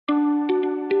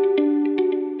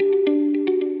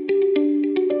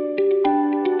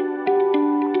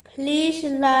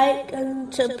like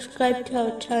and subscribe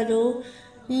to our channel.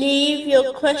 Leave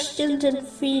your questions and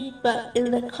feedback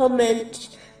in the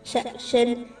comments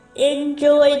section.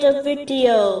 Enjoy the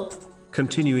video.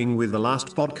 Continuing with the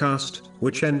last podcast,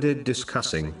 which ended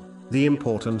discussing the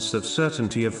importance of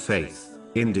certainty of faith,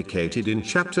 indicated in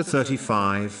chapter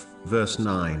 35, verse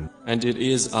 9. And it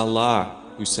is Allah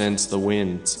who sends the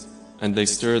winds, and they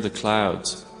stir the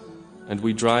clouds, and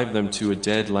we drive them to a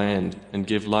dead land, and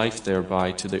give life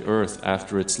thereby to the earth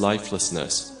after its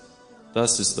lifelessness.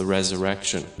 Thus is the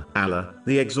resurrection. Allah,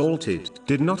 the Exalted,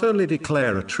 did not only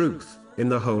declare a truth in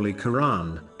the Holy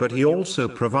Quran, but He also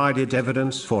provided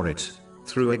evidence for it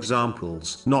through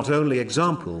examples. Not only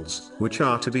examples which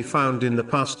are to be found in the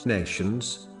past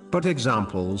nations, but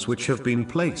examples which have been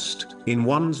placed in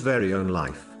one's very own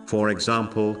life. For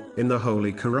example, in the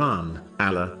Holy Quran,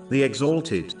 Allah, the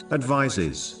Exalted,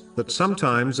 advises that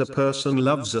sometimes a person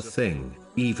loves a thing,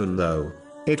 even though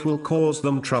it will cause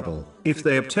them trouble if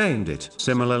they obtained it.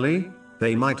 Similarly,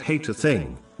 they might hate a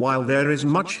thing, while there is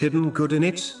much hidden good in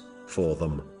it for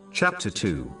them. Chapter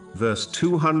 2, verse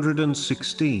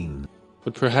 216.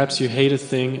 But perhaps you hate a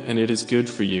thing and it is good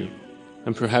for you,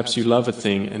 and perhaps you love a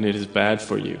thing and it is bad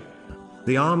for you.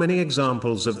 There are many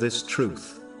examples of this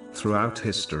truth throughout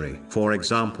history. For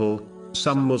example,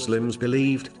 some Muslims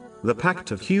believed the Pact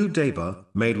of Hudaybah,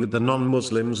 made with the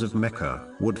non-Muslims of Mecca,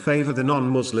 would favor the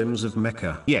non-Muslims of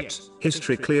Mecca. Yet,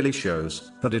 history clearly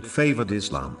shows that it favored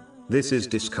Islam. This is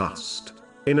discussed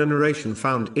in a narration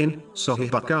found in Sahih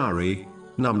Bukhari,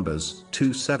 Numbers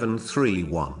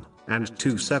 2731 and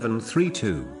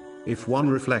 2732. If one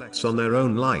reflects on their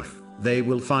own life, they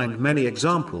will find many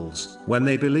examples when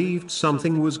they believed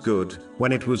something was good,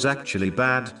 when it was actually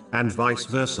bad, and vice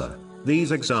versa.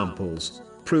 These examples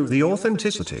prove the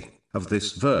authenticity of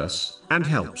this verse, and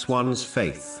helps one's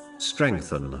faith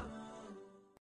strengthen.